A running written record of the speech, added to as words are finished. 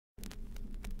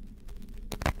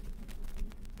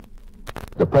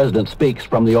The President speaks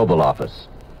from the Oval Office.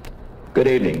 Good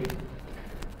evening.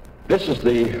 This is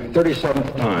the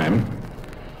 37th time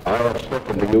I have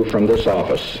spoken to you from this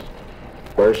office,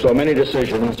 where so many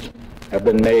decisions have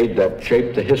been made that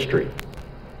shape the history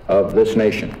of this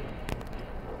nation.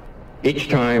 Each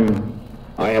time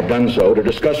I have done so to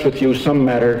discuss with you some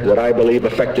matter that I believe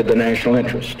affected the national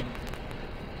interest.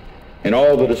 In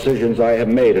all the decisions I have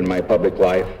made in my public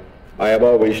life, I have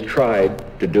always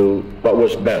tried to do what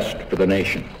was best for the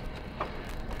nation.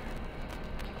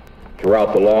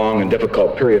 Throughout the long and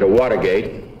difficult period of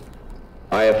Watergate,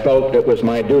 I have felt it was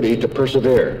my duty to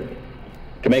persevere,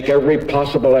 to make every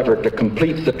possible effort to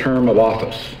complete the term of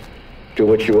office to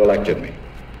which you elected me.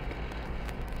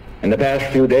 In the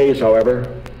past few days,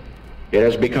 however, it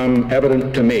has become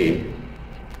evident to me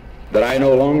that I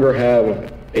no longer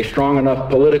have a strong enough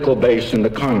political base in the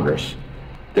Congress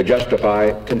to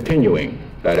justify continuing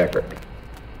that effort.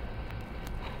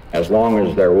 As long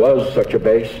as there was such a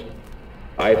base,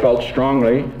 I felt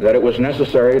strongly that it was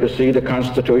necessary to see the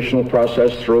constitutional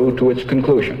process through to its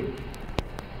conclusion,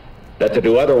 that to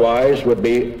do otherwise would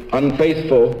be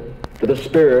unfaithful to the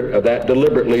spirit of that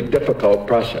deliberately difficult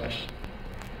process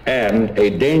and a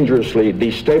dangerously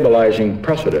destabilizing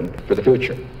precedent for the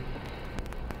future.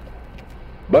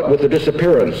 But with the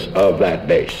disappearance of that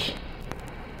base,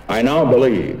 I now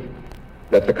believe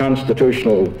that the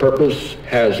constitutional purpose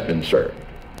has been served,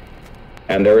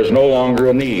 and there is no longer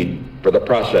a need for the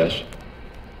process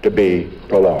to be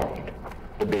prolonged.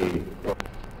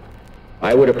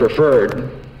 I would have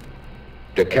preferred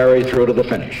to carry through to the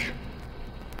finish,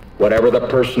 whatever the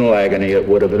personal agony it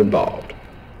would have involved.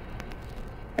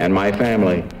 And my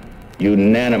family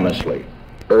unanimously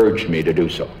urged me to do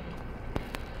so.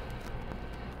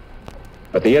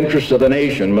 But the interests of the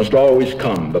nation must always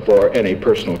come before any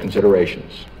personal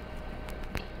considerations.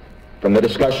 From the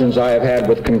discussions I have had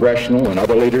with congressional and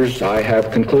other leaders, I have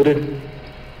concluded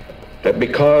that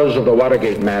because of the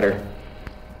Watergate matter,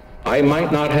 I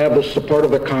might not have the support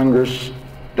of the Congress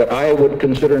that I would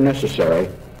consider necessary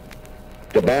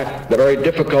to back the very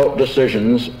difficult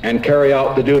decisions and carry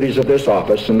out the duties of this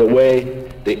office in the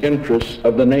way the interests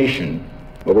of the nation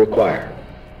will require.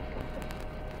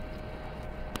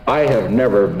 I have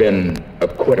never been a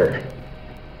quitter.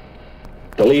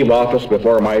 To leave office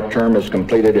before my term is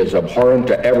completed is abhorrent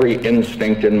to every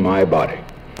instinct in my body.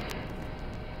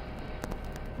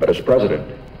 But as president,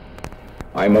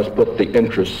 I must put the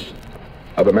interests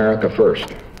of America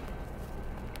first.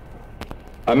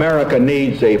 America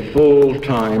needs a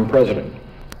full-time president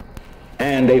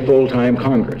and a full-time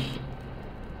Congress,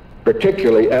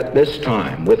 particularly at this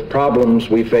time with problems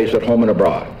we face at home and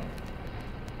abroad.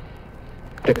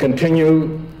 To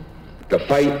continue to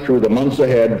fight through the months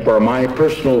ahead for my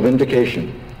personal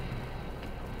vindication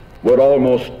would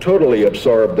almost totally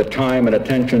absorb the time and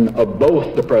attention of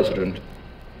both the President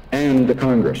and the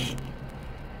Congress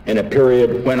in a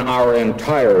period when our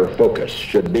entire focus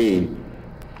should be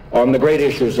on the great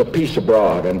issues of peace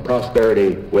abroad and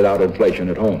prosperity without inflation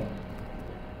at home.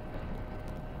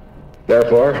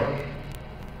 Therefore,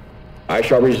 I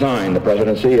shall resign the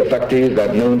presidency effective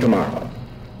at noon tomorrow.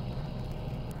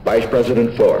 Vice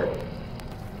President Ford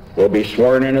will be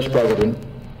sworn in as president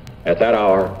at that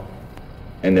hour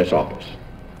in this office.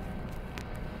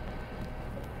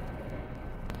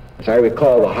 As I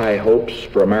recall the high hopes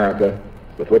for America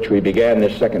with which we began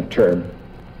this second term,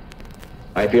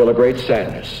 I feel a great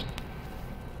sadness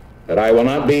that I will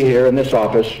not be here in this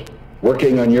office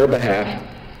working on your behalf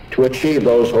to achieve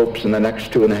those hopes in the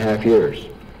next 2.5 years.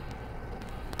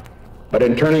 But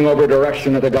in turning over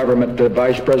direction of the government to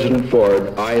Vice President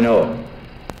Ford, I know,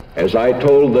 as I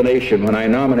told the nation when I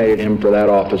nominated him for that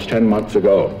office 10 months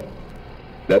ago,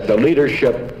 that the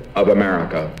leadership of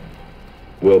America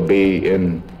will be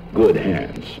in good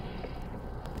hands.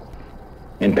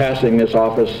 In passing this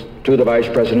office to the Vice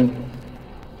President,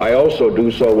 I also do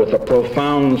so with a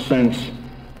profound sense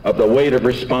of the weight of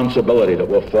responsibility that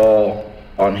will fall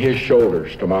on his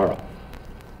shoulders tomorrow,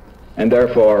 and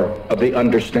therefore of the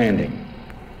understanding,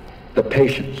 the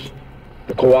patience,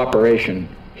 the cooperation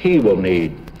he will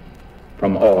need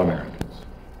from all Americans.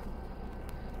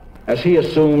 As he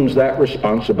assumes that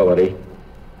responsibility,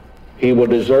 he will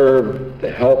deserve the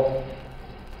help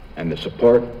and the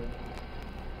support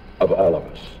of all of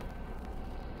us.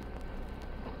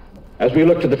 As we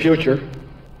look to the future,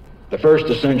 the first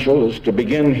essential is to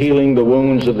begin healing the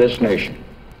wounds of this nation,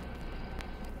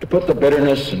 to put the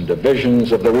bitterness and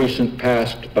divisions of the recent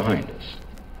past behind us,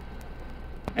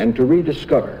 and to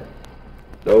rediscover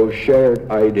those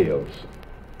shared ideals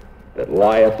that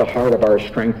lie at the heart of our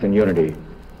strength and unity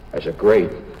as a great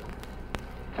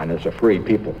and as a free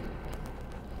people.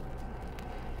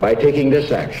 By taking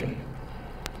this action,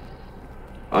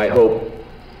 I hope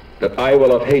that I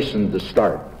will have hastened the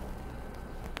start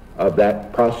of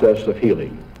that process of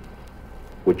healing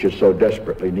which is so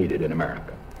desperately needed in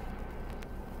America.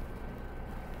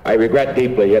 I regret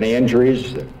deeply any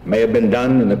injuries that may have been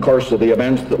done in the course of the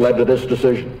events that led to this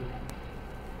decision.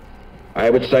 I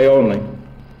would say only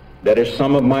that if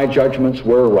some of my judgments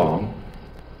were wrong,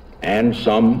 and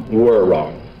some were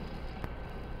wrong,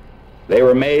 they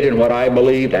were made in what I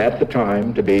believed at the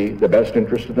time to be the best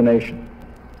interest of the nation.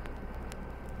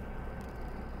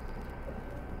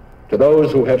 To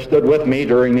those who have stood with me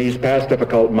during these past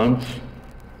difficult months,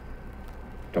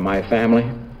 to my family,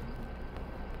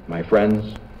 my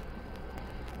friends,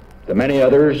 the many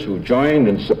others who joined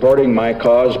in supporting my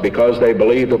cause because they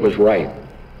believed it was right,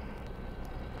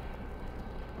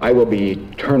 I will be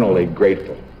eternally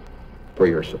grateful for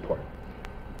your support.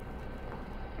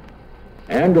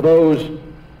 And to those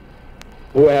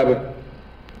who have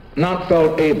not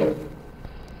felt able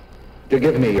to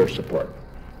give me your support,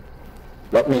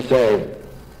 let me say,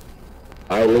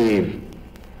 I leave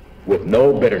with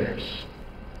no bitterness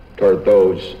toward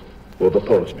those who have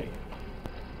opposed me.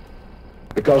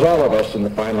 Because all of us in the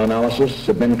final analysis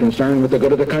have been concerned with the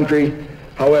good of the country,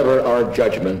 however our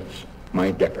judgments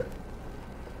might differ.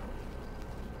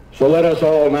 So let us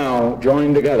all now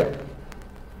join together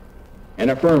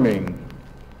in affirming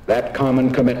that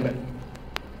common commitment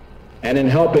and in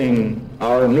helping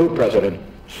our new president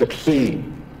succeed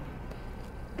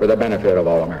for the benefit of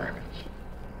all Americans.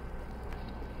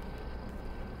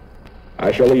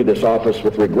 I shall leave this office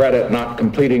with regret at not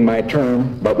completing my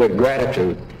term, but with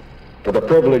gratitude for the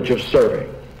privilege of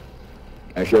serving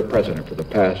as your president for the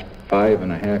past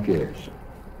 5.5 years.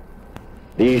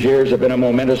 These years have been a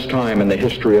momentous time in the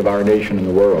history of our nation and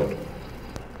the world.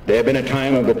 They have been a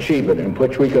time of achievement in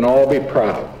which we can all be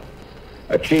proud.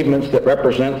 Achievements that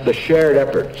represent the shared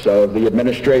efforts of the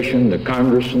administration, the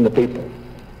Congress, and the people.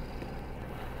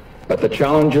 But the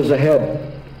challenges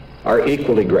ahead are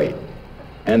equally great,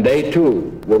 and they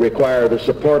too will require the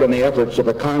support and the efforts of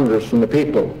the Congress and the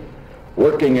people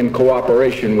working in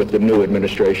cooperation with the new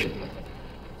administration.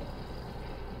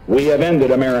 We have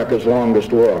ended America's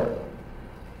longest war,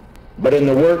 but in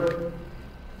the work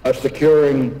of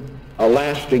securing a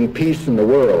lasting peace in the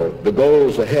world, the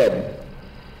goals ahead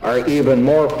are even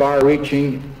more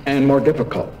far-reaching and more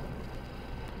difficult.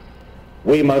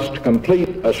 We must complete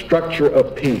a structure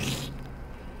of peace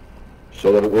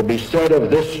so that it will be said of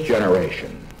this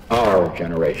generation, our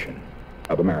generation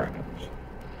of Americans,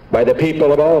 by the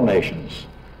people of all nations,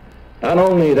 not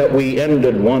only that we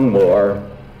ended one war,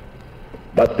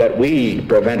 but that we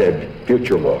prevented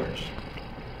future wars.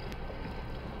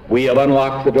 We have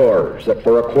unlocked the doors that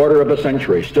for a quarter of a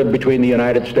century stood between the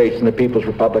United States and the People's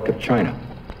Republic of China.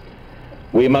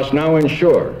 We must now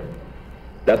ensure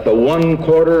that the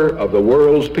 1/4 of the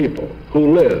world's people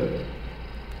who live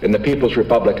in the People's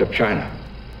Republic of China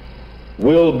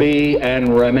will be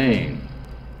and remain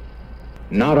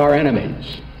not our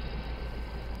enemies,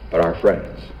 but our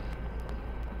friends.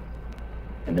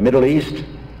 In the Middle East,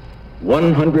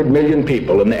 100 million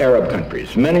people in the Arab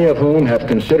countries, many of whom have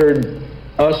considered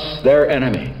us their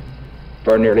enemy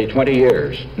for nearly 20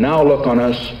 years, now look on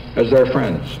us as their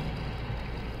friends.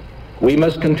 We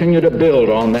must continue to build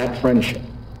on that friendship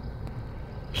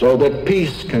so that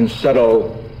peace can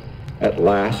settle at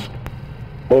last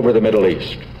over the Middle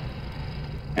East,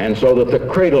 and so that the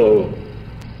cradle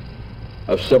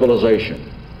of civilization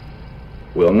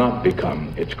will not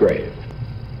become its grave.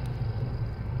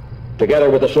 Together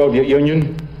with the Soviet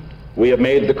Union, we have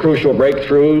made the crucial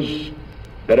breakthroughs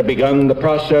that have begun the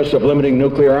process of limiting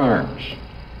nuclear arms.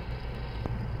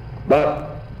 But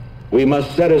we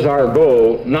must set as our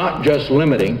goal not just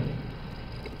limiting,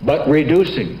 but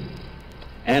reducing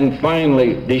and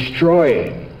finally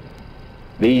destroying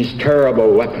these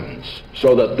terrible weapons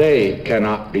so that they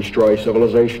cannot destroy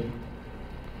civilization,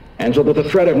 and so that the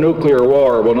threat of nuclear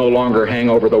war will no longer hang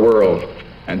over the world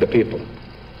and the people.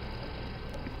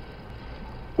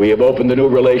 We have opened a new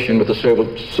relation with the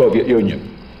Soviet Union.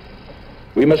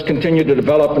 We must continue to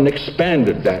develop and expand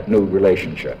that new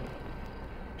relationship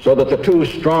so that the two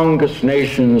strongest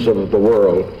nations of the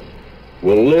world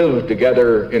will live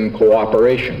together in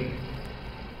cooperation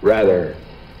rather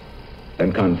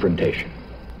than confrontation.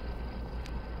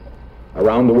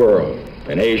 Around the world,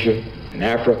 in Asia, in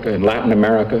Africa, in Latin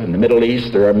America, in the Middle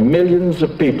East, there are millions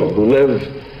of people who live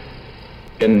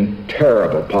in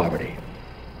terrible poverty,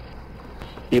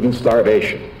 even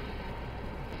starvation.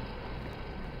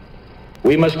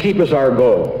 We must keep as our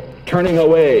goal turning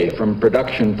away from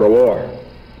production for war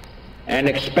and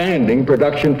expanding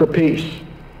production for peace,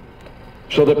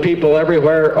 so that people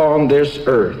everywhere on this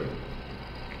earth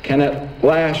can at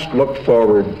last look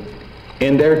forward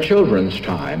in their children's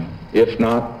time, if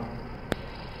not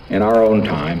in our own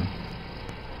time,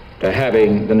 to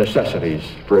having the necessities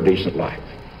for a decent life.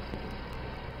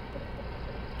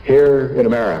 Here in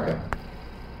America,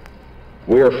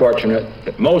 we are fortunate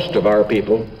that most of our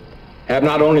people have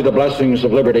not only the blessings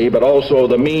of liberty, but also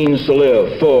the means to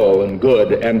live full and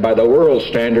good, and by the world's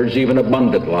standards, even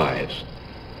abundant lives.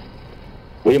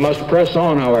 We must press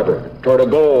on, however, toward a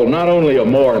goal not only of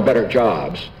more and better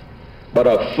jobs, but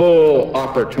of full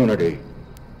opportunity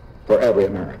for every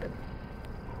American.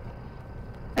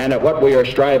 And of what we are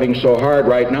striving so hard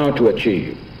right now to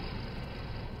achieve,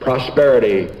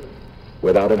 prosperity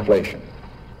without inflation.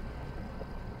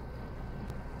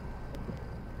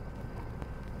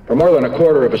 For more than a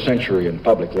quarter of a century in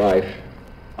public life,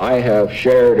 I have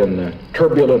shared in the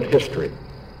turbulent history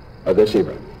of this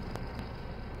era.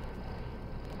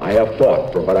 I have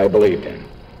fought for what I believed in.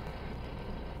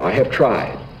 I have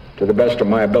tried, to the best of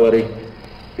my ability,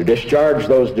 to discharge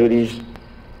those duties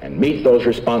and meet those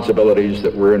responsibilities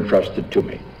that were entrusted to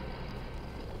me.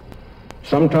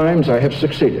 Sometimes I have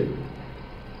succeeded,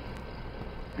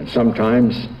 and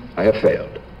sometimes I have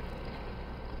failed.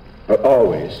 But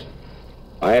always,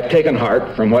 I have taken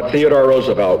heart from what Theodore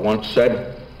Roosevelt once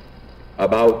said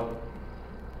about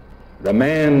the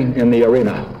man in the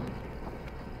arena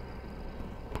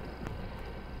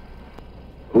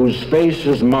whose face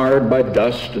is marred by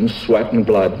dust and sweat and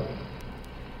blood,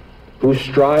 who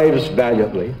strives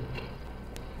valiantly,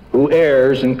 who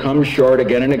errs and comes short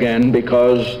again and again,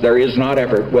 because there is not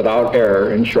effort without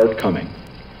error and shortcoming,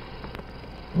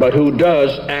 but who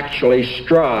does actually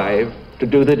strive to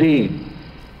do the deed,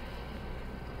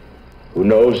 who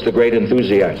knows the great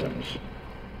enthusiasms,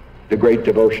 the great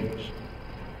devotions,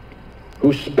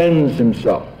 who spends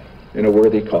himself in a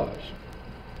worthy cause,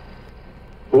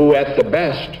 who at the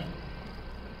best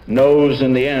knows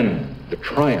in the end the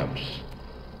triumphs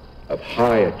of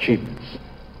high achievements,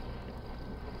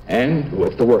 and who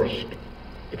at the worst,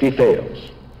 if he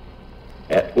fails,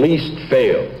 at least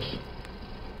fails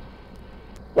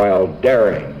while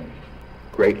daring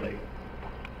greatly.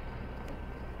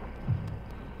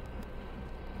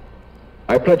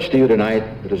 I pledge to you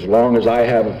tonight that as long as I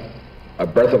have a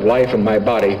breath of life in my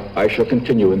body, I shall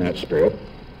continue in that spirit.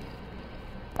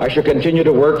 I shall continue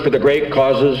to work for the great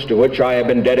causes to which I have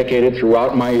been dedicated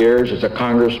throughout my years as a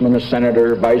congressman, a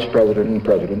senator, vice president, and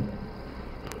president.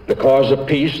 The cause of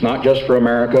peace, not just for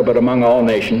America, but among all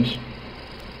nations.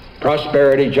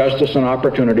 Prosperity, justice, and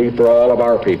opportunity for all of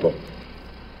our people.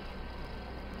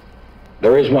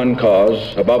 There is one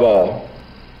cause, above all,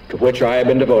 to which I have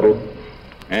been devoted,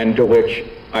 and to which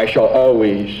I shall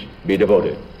always be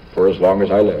devoted for as long as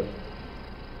I live.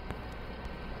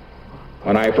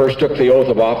 When I first took the oath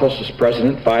of office as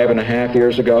president 5.5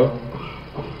 years ago,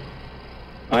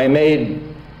 I made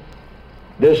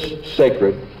this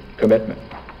sacred commitment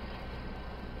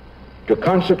to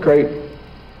consecrate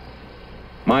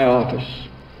my office,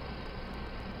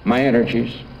 my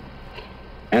energies,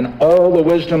 and all the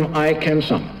wisdom I can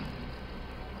summon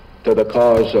to the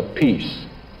cause of peace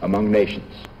among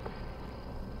nations.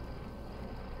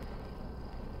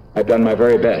 I've done my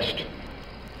very best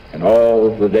in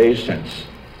all the days since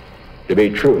to be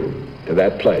true to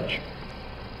that pledge.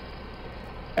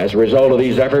 As a result of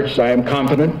these efforts, I am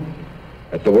confident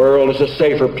that the world is a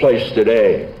safer place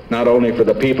today, not only for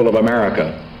the people of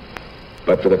America,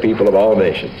 but for the people of all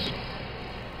nations.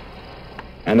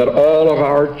 And that all of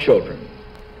our children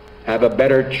have a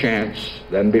better chance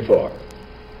than before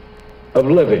of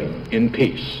living in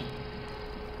peace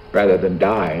rather than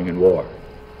dying in war.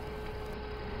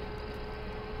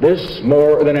 This,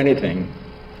 more than anything,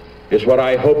 is what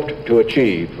I hoped to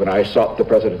achieve when I sought the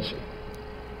presidency.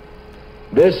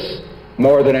 This,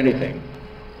 more than anything,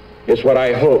 is what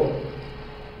I hope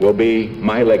will be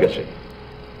my legacy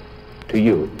to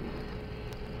you,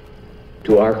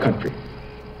 to our country,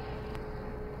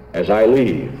 as I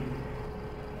leave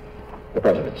the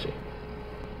presidency.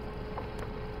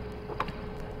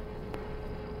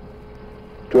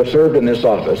 To have served in this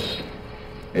office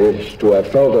is to have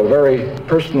felt a very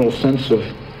personal sense of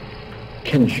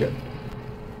kinship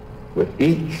with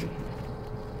each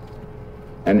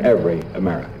and every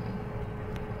American.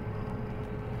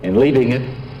 In leaving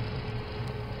it,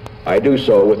 I do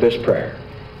so with this prayer.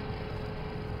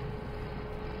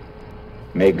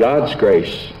 May God's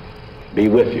grace be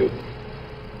with you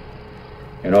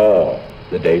in all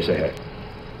the days ahead.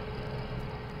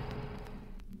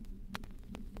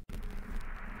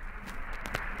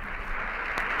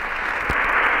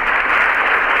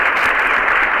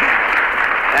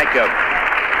 Thank you.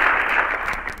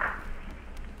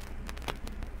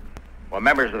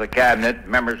 Well, members of the Cabinet,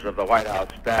 members of the White House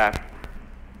staff,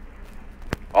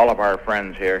 all of our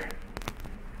friends here,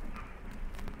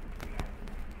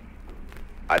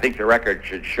 I think the record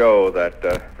should show that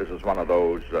this is one of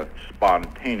those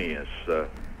spontaneous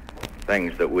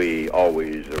things that we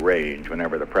always arrange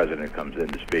whenever the President comes in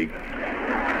to speak.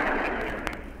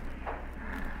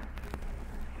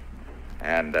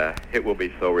 And it will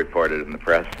be so reported in the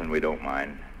press, and we don't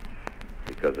mind,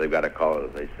 because they've got to call it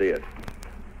as they see it.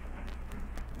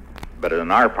 But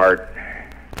on our part,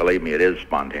 believe me, it is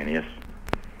spontaneous.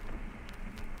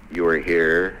 You are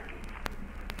here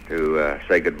to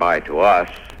say goodbye to us,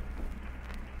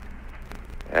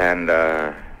 and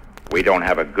we don't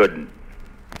have a good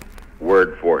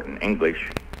word for it in English.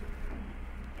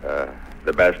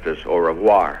 The best is au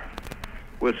revoir.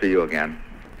 We'll see you again.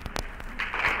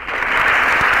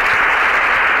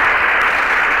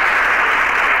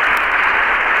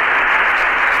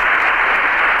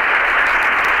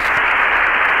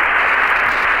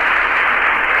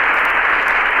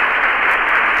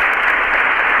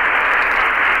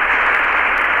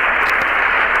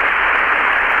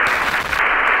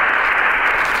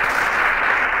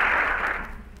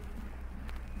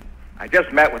 I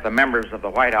just met with the members of the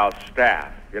White House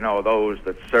staff, you know, those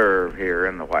that serve here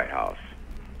in the White House,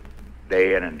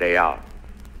 day in and day out.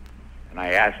 And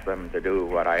I asked them to do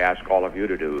what I ask all of you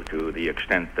to do, to the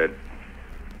extent that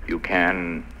you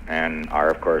can and are,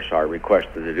 of course, are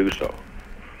requested to do so,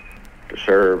 to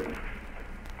serve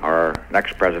our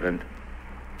next president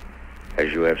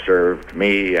as you have served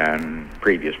me and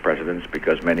previous presidents,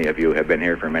 because many of you have been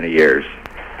here for many years,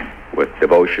 with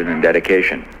devotion and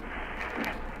dedication.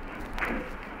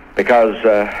 Because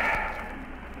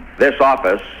this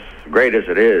office, great as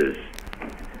it is,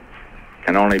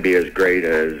 can only be as great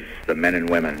as the men and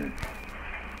women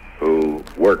who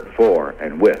work for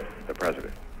and with the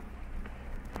president.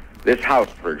 This house,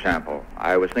 for example,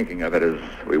 I was thinking of it as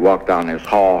we walked down this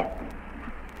hall,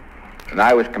 and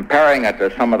I was comparing it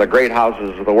to some of the great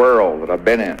houses of the world that I've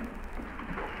been in.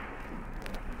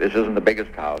 This isn't the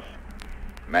biggest house.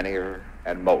 Many are,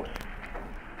 and most,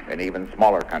 and even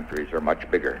smaller countries are much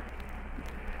bigger.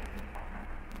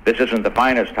 This isn't the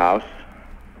finest house.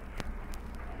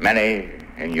 Many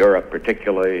in Europe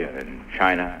particularly, and in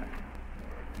China,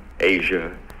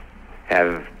 Asia,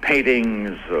 have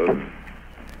paintings of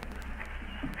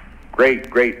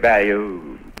great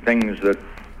value, things that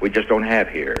we just don't have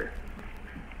here,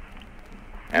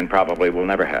 and probably will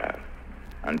never have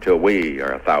until we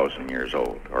are 1,000 years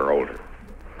old or older.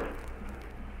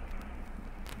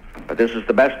 But this is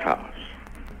the best house.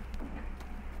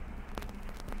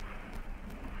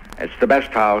 It's the best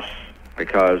house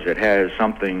because it has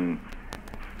something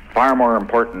far more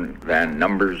important than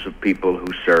numbers of people who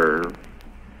serve,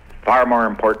 far more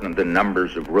important than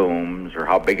numbers of rooms or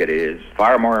how big it is,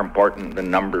 far more important than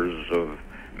numbers of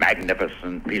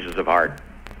magnificent pieces of art.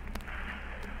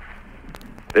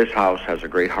 This house has a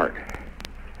great heart,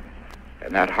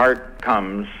 and that heart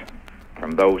comes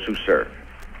from those who serve.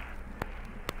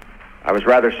 I was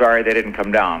rather sorry they didn't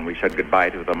come down. We said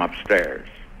goodbye to them upstairs.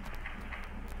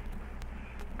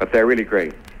 But they're really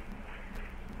great.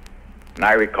 And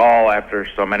I recall after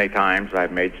so many times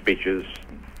I've made speeches,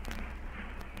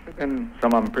 and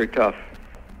some of them pretty tough.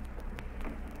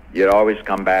 You'd always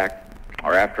come back,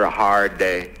 or after a hard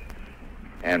day,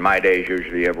 and my days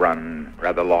usually have run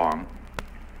rather long,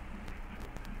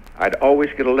 I'd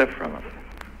always get a lift from them,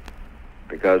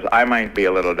 because I might be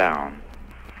a little down,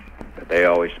 but they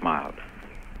always smiled.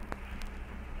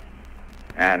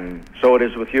 And so it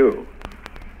is with you.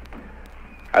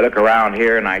 I look around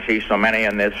here and I see so many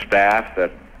in this staff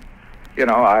that, you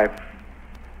know, I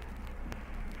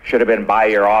should have been by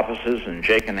your offices and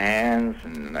shaken hands,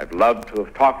 and I'd love to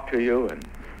have talked to you and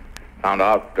found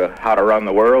out how to run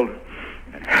the world.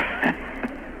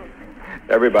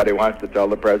 Everybody wants to tell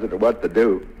the president what to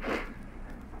do.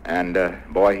 And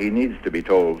boy, he needs to be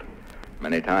told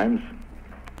many times.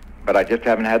 But I just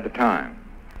haven't had the time.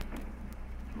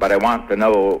 But I want you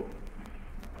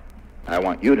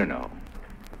to know,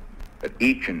 that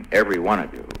each and every one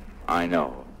of you, I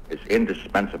know, is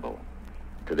indispensable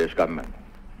to this government.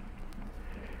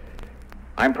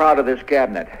 I'm proud of this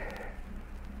cabinet.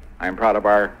 I'm proud of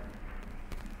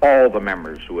all the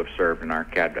members who have served in our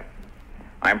cabinet.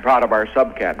 I'm proud of our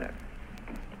sub-cabinet.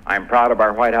 I'm proud of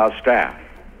our White House staff.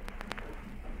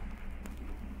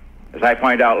 As I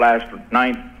pointed out last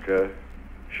night,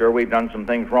 sure, we've done some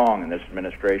things wrong in this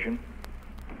administration.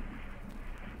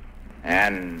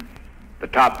 And the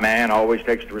top man always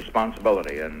takes the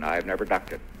responsibility, and I've never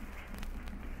ducked it.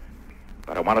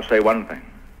 But I want to say one thing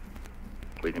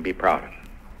we can be proud of.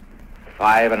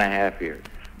 5.5 years.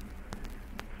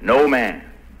 no man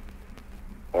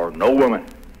or no woman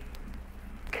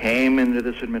came into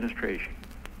this administration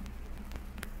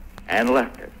and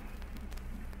left it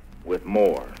with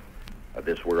more of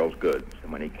this world's goods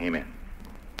than when he came in.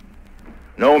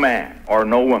 No man or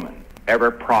no woman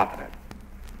ever profited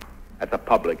at the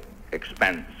public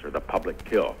expense or the public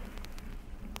till.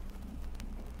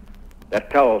 That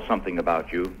tells something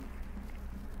about you.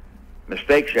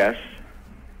 Mistakes, yes,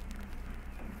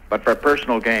 but for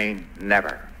personal gain,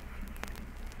 never.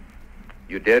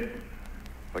 You did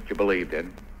what you believed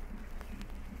in.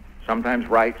 Sometimes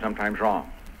right, sometimes wrong.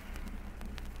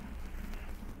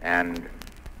 And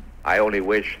I only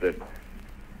wish that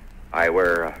I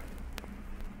were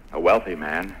a wealthy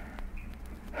man.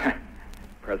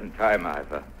 Present time,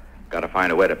 I've got to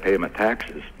find a way to pay my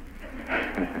taxes.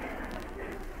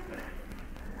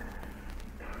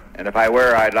 And if I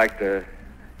were, I'd like to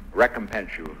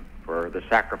recompense you for the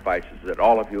sacrifices that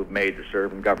all of you have made to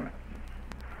serve in government.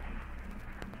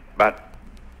 But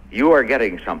you are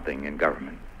getting something in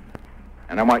government.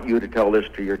 And I want you to tell this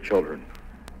to your children.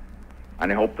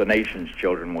 And I hope the nation's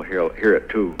children will hear it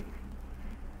too.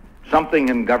 Something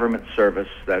in government service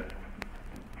that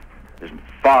is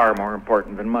far more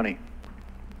important than money.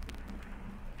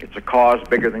 It's a cause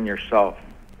bigger than yourself.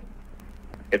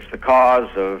 It's the cause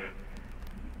of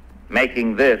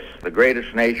making this the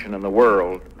greatest nation in the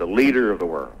world, the leader of the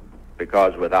world.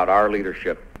 Because without our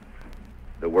leadership,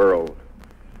 the world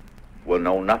will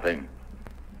know nothing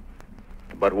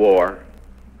but war,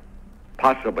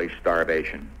 possibly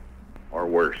starvation, or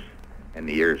worse in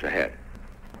the years ahead.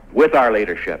 With our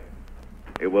leadership,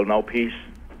 it will know peace.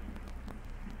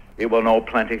 It will know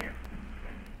plenty.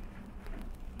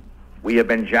 We have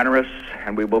been generous,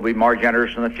 and we will be more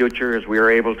generous in the future as we are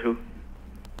able to.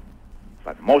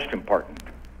 But most important,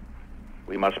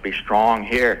 we must be strong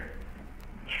here,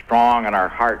 strong in our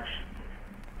hearts,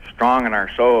 strong in our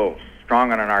souls,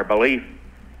 strong in our belief,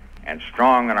 and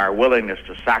strong in our willingness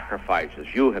to sacrifice, as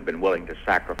you have been willing to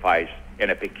sacrifice in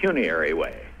a pecuniary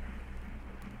way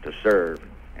to serve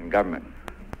in government.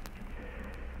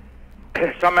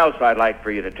 Something else I'd like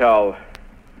for you to tell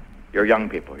your young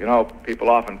people. You know, people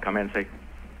often come in and say,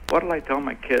 what'll I tell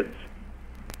my kids?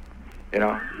 You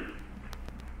know,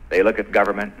 they look at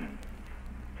government and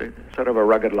it's sort of a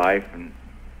rugged life, and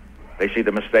they see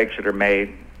the mistakes that are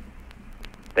made.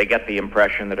 They get the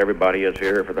impression that everybody is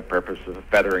here for the purpose of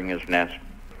feathering his nest.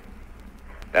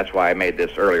 That's why I made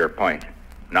this earlier point.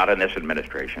 Not in this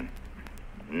administration.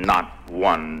 Not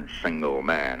one single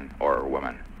man or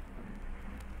woman.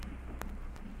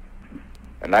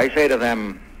 And I say to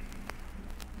them,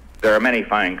 there are many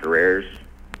fine careers.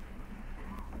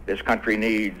 This country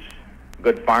needs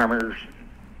good farmers,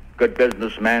 good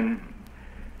businessmen,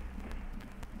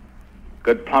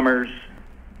 good plumbers,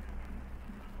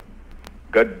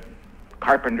 good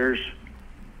carpenters.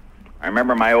 I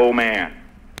remember my old man.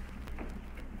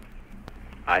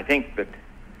 I think that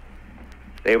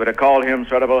they would have called him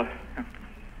sort of a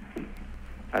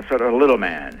little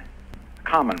man, a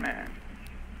common man.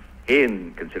 He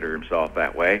didn't consider himself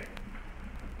that way.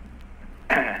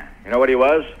 You know what he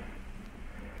was?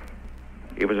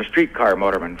 He was a streetcar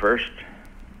motorman first,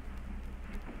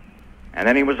 and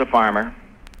then he was a farmer,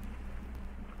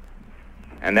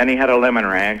 and then he had a lemon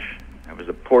ranch. It was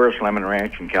the poorest lemon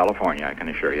ranch in California, I can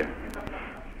assure you.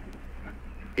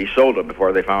 He sold it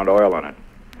before they found oil in it.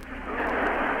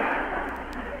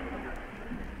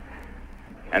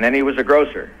 And then he was a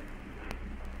grocer.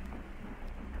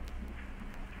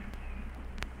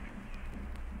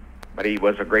 But he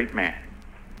was a great man.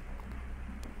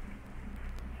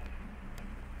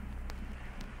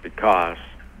 Because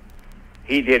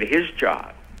he did his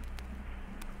job.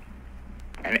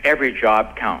 And every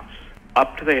job counts,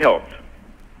 up to the hilt,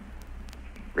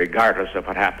 regardless of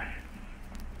what happened.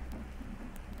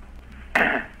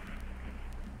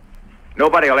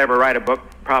 Nobody will ever write a book,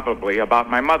 probably, about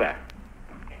my mother.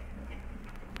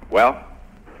 Well,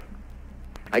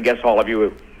 I guess all of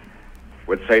you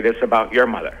would say this about your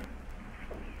mother.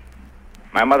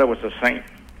 My mother was a saint.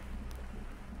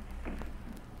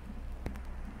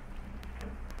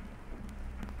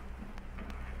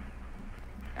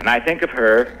 And I think of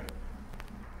her,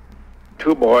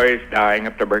 2 boys dying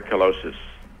of tuberculosis,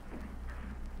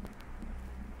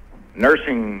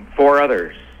 nursing 4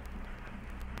 others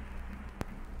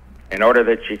in order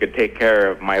that she could take care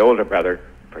of my older brother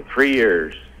for 3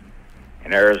 years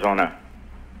in Arizona,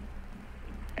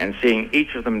 and seeing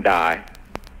each of them die.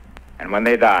 And when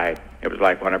they died, it was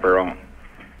like one of her own.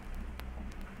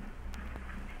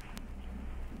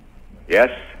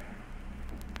 Yes,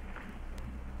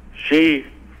 she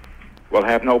will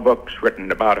have no books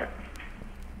written about her.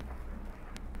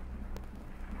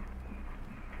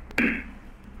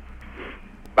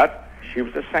 She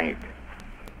was a saint.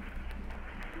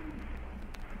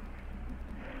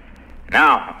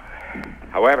 Now,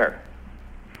 however,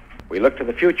 we look to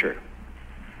the future.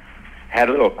 Had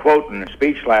a little quote in a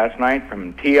speech last night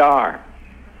from T.R.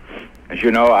 As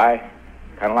you know, I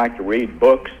kind of like to read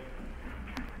books.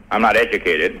 I'm not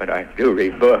educated, but I do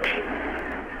read books.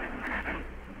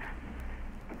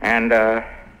 And the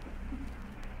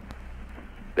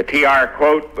T.R.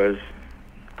 quote was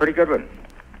a pretty good one.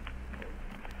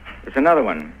 There's another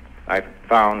one I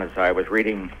found as I was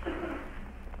reading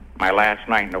my last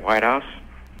night in the White House.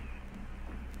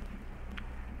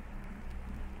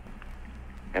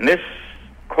 And this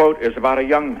quote is about a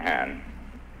young man.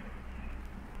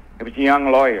 He was a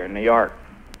young lawyer in New York.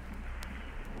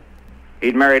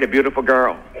 He'd married a beautiful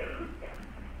girl.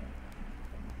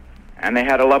 And they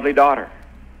had a lovely daughter.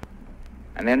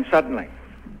 And then suddenly,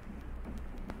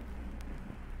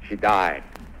 she died.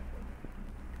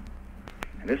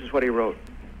 And this is what he wrote.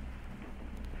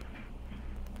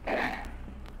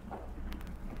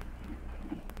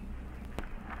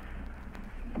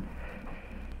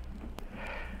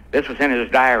 This was in his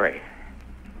diary.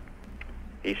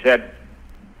 He said,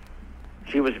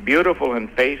 "She was beautiful in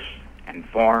face and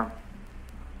form,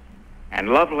 and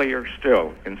lovelier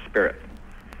still in spirit.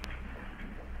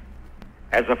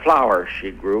 As a flower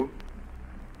she grew,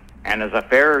 and as a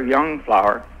fair young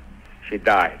flower she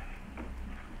died.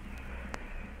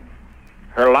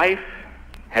 Her life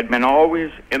had been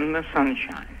always in the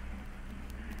sunshine.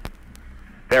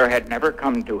 There had never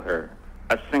come to her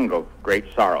a single great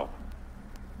sorrow.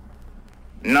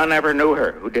 None ever knew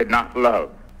her who did not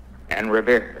love and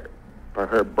revere her for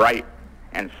her bright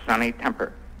and sunny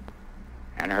temper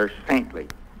and her saintly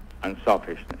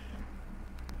unselfishness.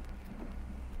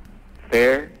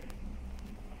 Fair,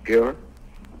 pure,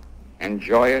 and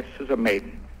joyous as a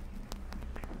maiden,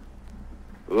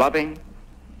 loving,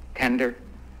 tender,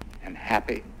 and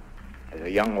happy as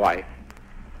a young wife,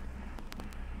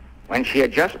 when she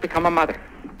had just become a mother,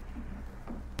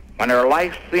 when her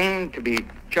life seemed to be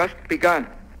just begun,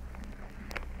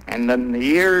 and then the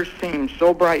years seemed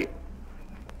so bright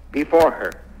before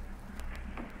her,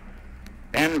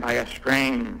 then by a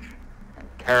strange and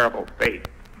terrible fate,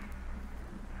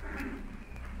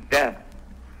 death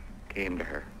came to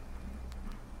her.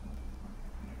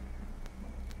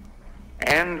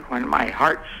 And when my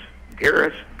heart's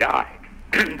dearest died,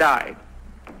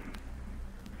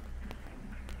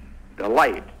 the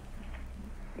light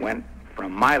went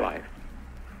from my life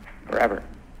forever."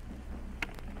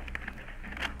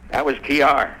 That was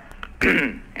T.R.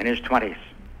 in his 20s.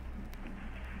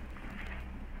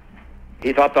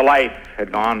 He thought the life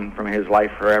had gone from his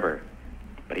life forever,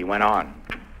 but he went on.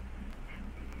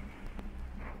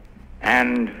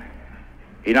 And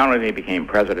he not only became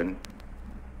president,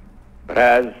 but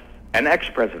as an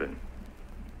ex-president,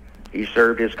 he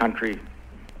served his country,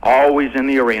 always in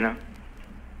the arena,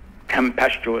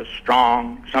 tempestuous,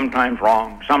 strong, sometimes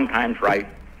wrong, sometimes right,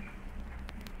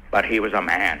 but he was a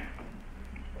man.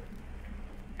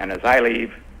 And as I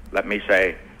leave, let me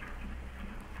say,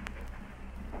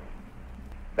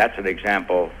 that's an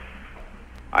example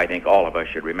I think all of us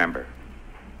should remember.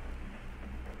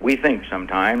 We think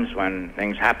sometimes when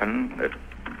things happen that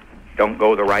don't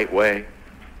go the right way,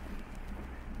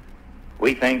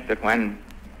 we think that when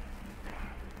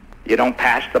you don't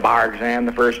pass the bar exam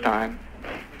the first time,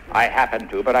 I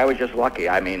happened to, but I was just lucky.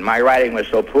 I mean, my writing was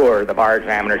so poor, the bar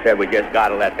examiner said, "We just got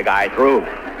to let the guy through."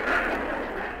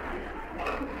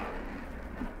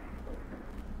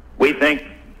 We think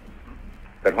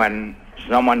that when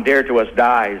someone dear to us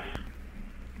dies,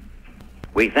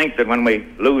 we think that when we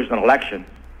lose an election,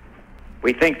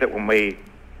 we think that when we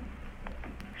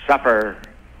suffer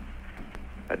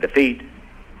a defeat,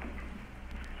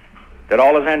 that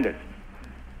all is ended.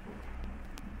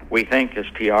 We think, as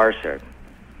T.R. said,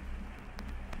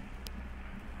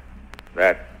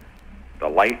 that the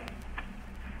light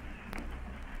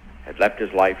had left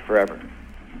his life forever.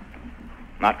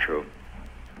 Not true.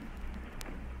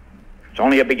 It's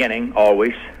only a beginning,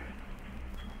 always.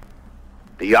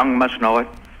 The young must know it.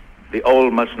 The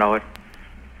old must know it.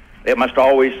 It must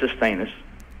always sustain us.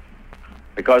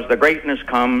 Because the greatness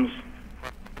comes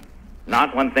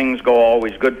not when things go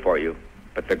always good for you,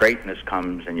 but the greatness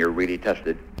comes and you're really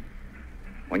tested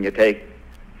when you take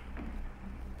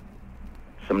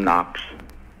some knocks,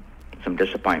 some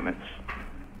disappointments,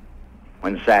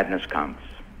 when sadness comes.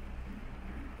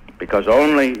 Because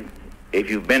only if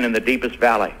you've been in the deepest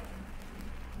valley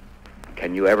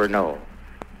can you ever know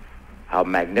how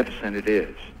magnificent it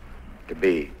is to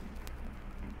be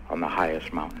on the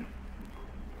highest mountain.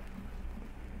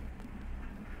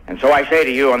 And so I say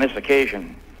to you on this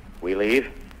occasion, we leave,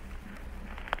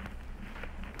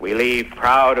 We leave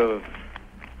proud of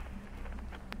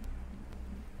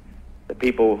the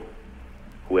people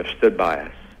who have stood by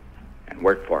us and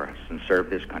worked for us and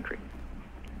served this country.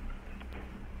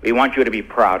 We want you to be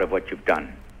proud of what you've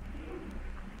done.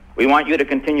 We want you to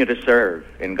continue to serve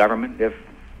in government if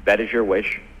that is your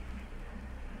wish.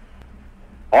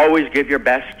 Always give your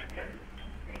best.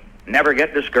 Never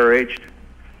get discouraged.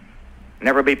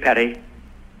 Never be petty.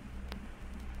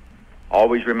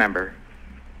 Always remember,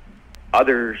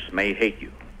 others may hate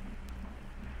you,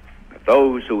 but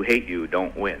those who hate you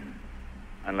don't win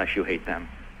unless you hate them.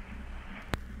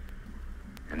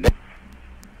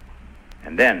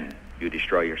 And then you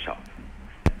destroy yourself.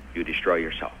 You destroy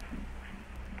yourself.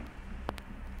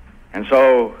 And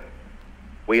so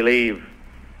we leave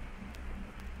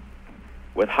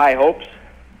with high hopes,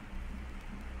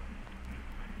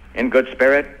 in good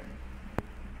spirit,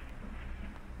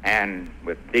 and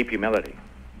with deep humility,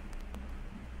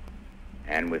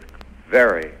 and with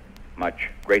very much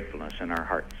gratefulness in our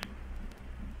hearts.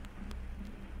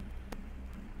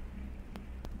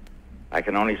 I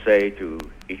can only say to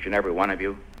each and every one of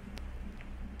you,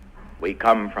 we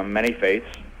come from many faiths.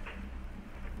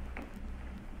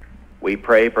 We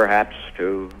pray perhaps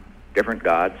to different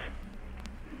gods,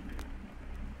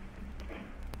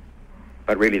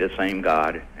 but really the same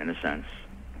God in a sense.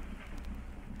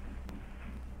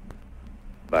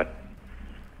 But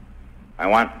I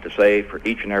want to say for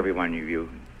each and every one of you,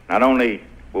 not only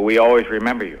will we always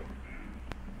remember you,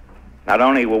 not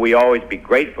only will we always be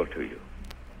grateful to you,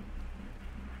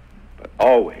 but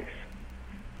always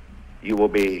you will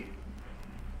be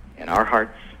in our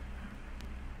hearts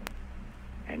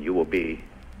and you will be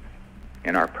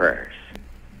in our prayers.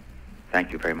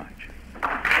 Thank you very much.